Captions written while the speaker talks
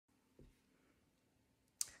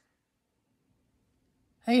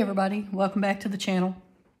Hey everybody, welcome back to the channel.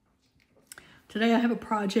 Today I have a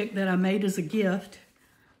project that I made as a gift.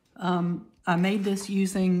 I made this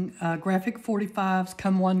using Graphic 45's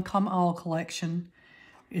Come One, Come All collection.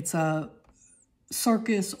 It's a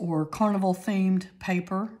circus or carnival themed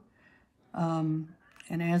paper. And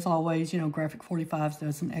as always, Graphic 45's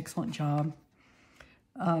does an excellent job.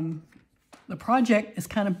 The project is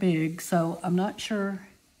kind of big, so I'm not sure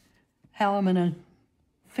how I'm going to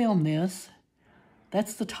film this.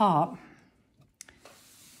 That's the top.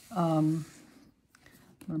 I'm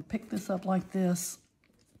going to pick this up like this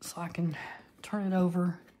so I can turn it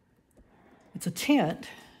over. It's a tent,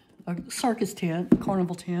 a circus tent, a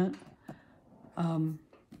carnival tent. And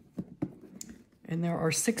there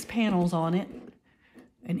are 6 panels on it.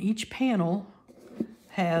 And each panel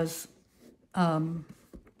has,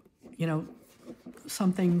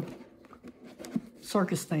 something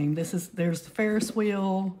circus themed. There's the Ferris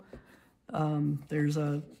wheel. There's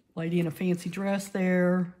a lady in a fancy dress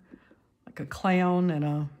there, like a clown and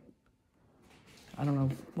I don't know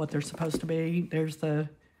what they're supposed to be. There's is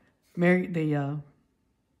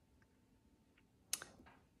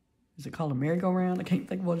it called a merry-go-round? I can't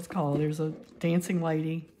think of what it's called. There's a dancing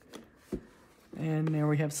lady, and there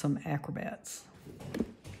we have some acrobats.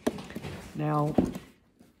 Now,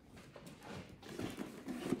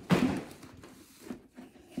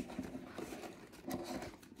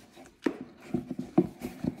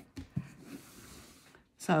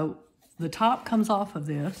 so the top comes off of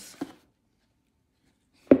this,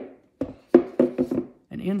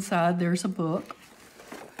 and inside there's a book.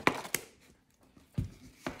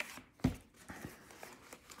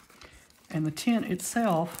 And the tent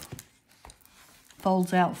itself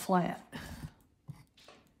folds out flat.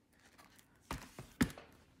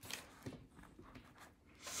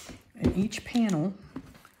 And each panel,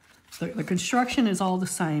 the construction is all the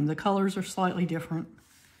same. The colors are slightly different,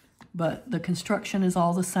 but the construction is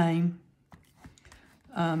all the same.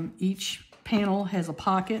 Each panel has a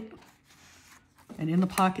pocket, and in the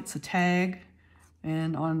pocket's a tag,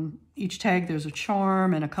 and on each tag there's a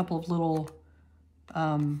charm and a couple of little,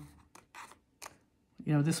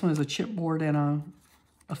 this one is a chipboard and a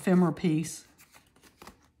ephemera piece,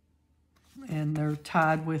 and they're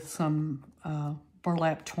tied with some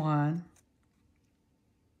burlap twine.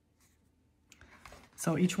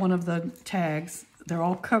 So each one of the tags, they're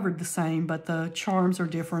all covered the same, but the charms are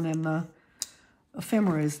different and the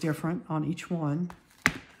ephemera is different on each one.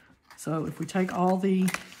 So if we take all the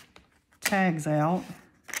tags out,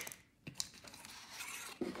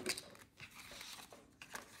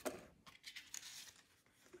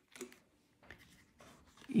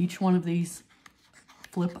 each one of these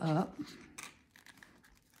flip up.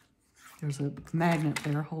 There's a magnet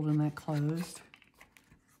there holding that closed.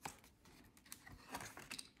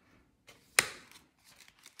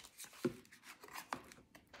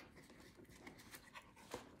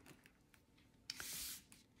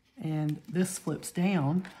 And this flips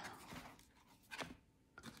down.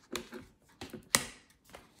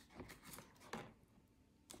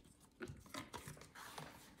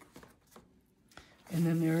 And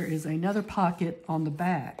then there is another pocket on the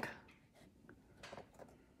back.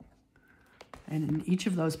 And in each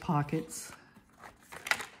of those pockets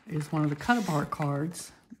is one of the cut-apart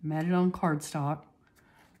cards, matted on cardstock,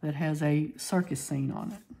 that has a circus scene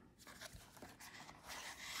on it.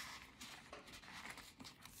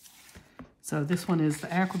 So this one is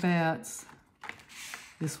the acrobats.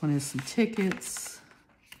 This one is some tickets.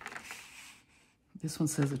 This one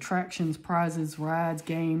says attractions, prizes, rides,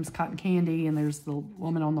 games, cotton candy, and there's the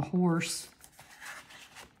woman on the horse.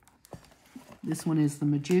 This one is the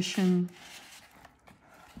magician.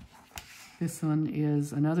 This one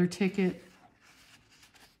is another ticket.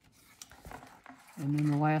 And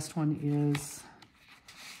then the last one is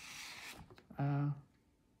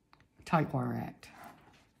Tightwire Act.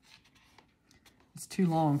 It's too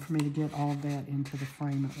long for me to get all of that into the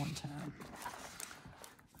frame at one time.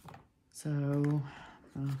 So,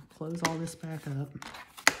 close all this back up.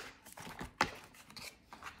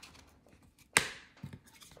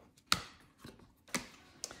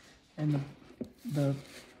 And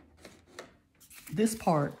this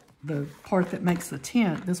part, the part that makes the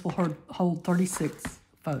tent, this will hold 36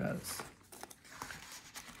 photos.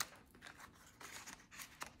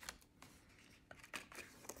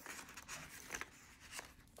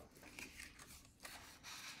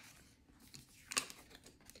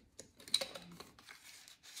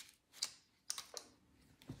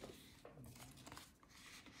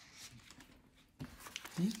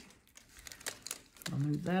 I'll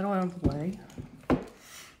move that out of the way.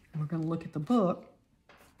 We're going to look at the book.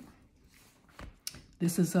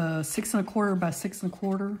 This is a 6 1/4 by 6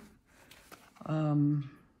 1/4. I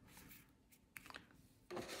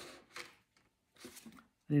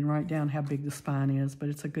didn't write down how big the spine is, but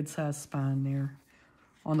it's a good sized spine there.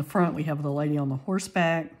 On the front, we have the lady on the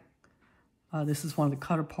horseback. This is one of the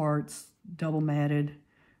cutter parts, double matted.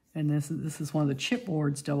 And this is one of the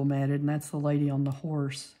chipboards double matted, and that's the lady on the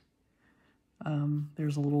horse.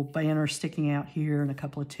 There's a little banner sticking out here and a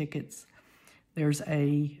couple of tickets. There's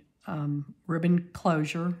a ribbon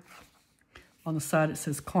closure. On the side it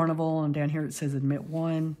says Carnival, and down here it says Admit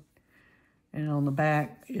One. And on the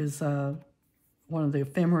back is one of the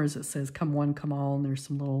ephemeras that says Come One, Come All, and there's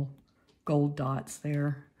some little gold dots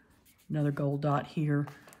there. Another gold dot here.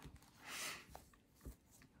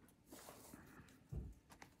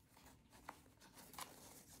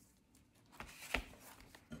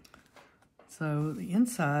 So the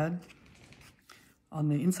inside, on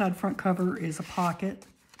the inside front cover is a pocket,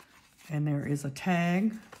 and there is a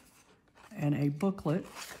tag and a booklet.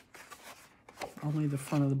 Only the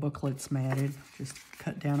front of the booklet's matted, just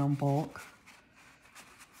cut down on bulk.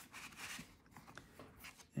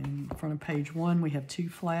 And in front of page 1, we have 2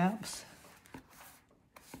 flaps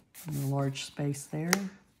and a large space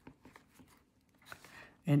there.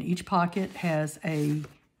 And each pocket has a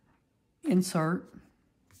insert.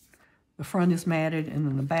 The front is matted, and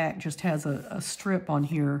then the back just has a strip on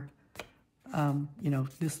here. You know,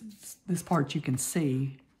 this part you can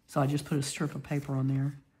see, so I just put a strip of paper on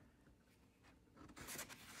there.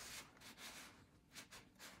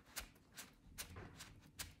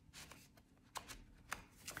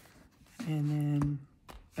 And then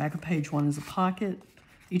back of page 1 is a pocket.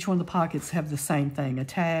 Each one of the pockets have the same thing, a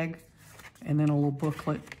tag, and then a little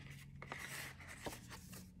booklet.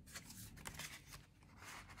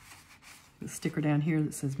 The sticker down here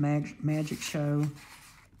that says Magic Show.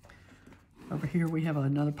 Over here we have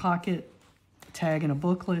another pocket, a tag and a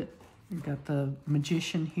booklet. We've got the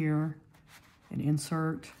magician here, an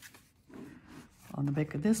insert. On the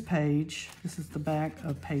back of this page, this is the back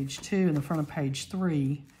of page 2 and the front of page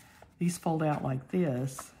 3. These fold out like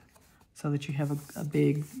this so that you have a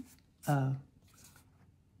big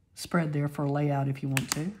spread there for a layout if you want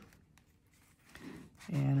to.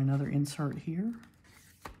 And another insert here.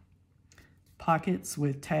 Pockets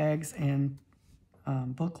with tags and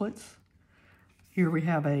booklets. Here we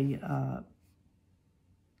have a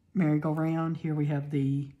merry-go-round. Here we have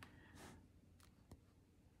the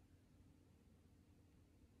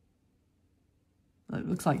it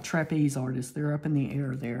looks like trapeze artists. They're up in the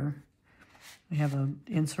air there. We have an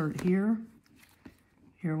insert here.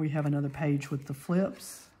 Here we have another page with the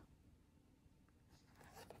flips.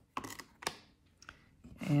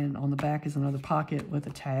 And on the back is another pocket with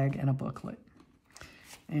a tag and a booklet.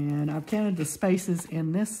 And I've counted the spaces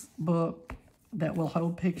in this book that will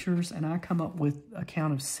hold pictures, and I come up with a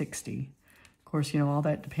count of 60. Of course, you know, all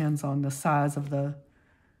that depends on the size of the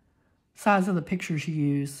pictures you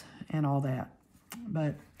use and all that.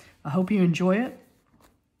 But I hope you enjoy it,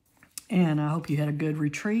 and I hope you had a good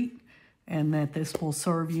retreat, and that this will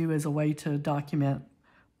serve you as a way to document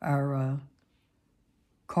our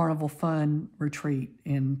Carnival Fun retreat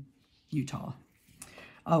in Utah.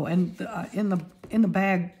 Oh, and in the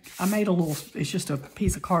bag, I made a little, it's just a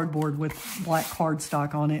piece of cardboard with black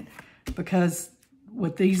cardstock on it, because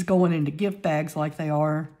with these going into gift bags like they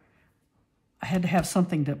are, I had to have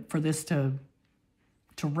something for this to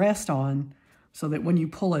rest on, so that when you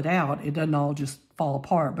pull it out, it doesn't all just fall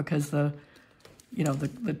apart, because the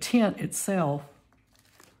tent itself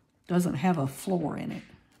doesn't have a floor in it.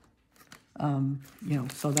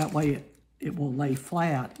 So that way it will lay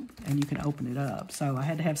flat and you can open it up. So I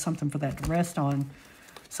had to have something for that to rest on,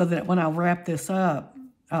 so that when I wrap this up,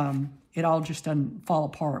 it all just doesn't fall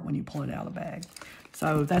apart when you pull it out of the bag.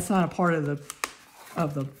 So that's not a part of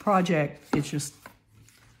the project. It's just,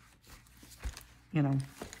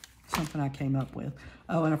 something I came up with.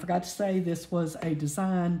 Oh, and I forgot to say, this was a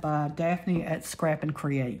design by Daphne at Scrap and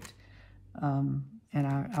Create. And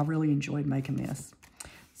I really enjoyed making this.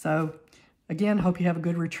 So, again, hope you have a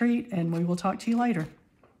good retreat, and we will talk to you later.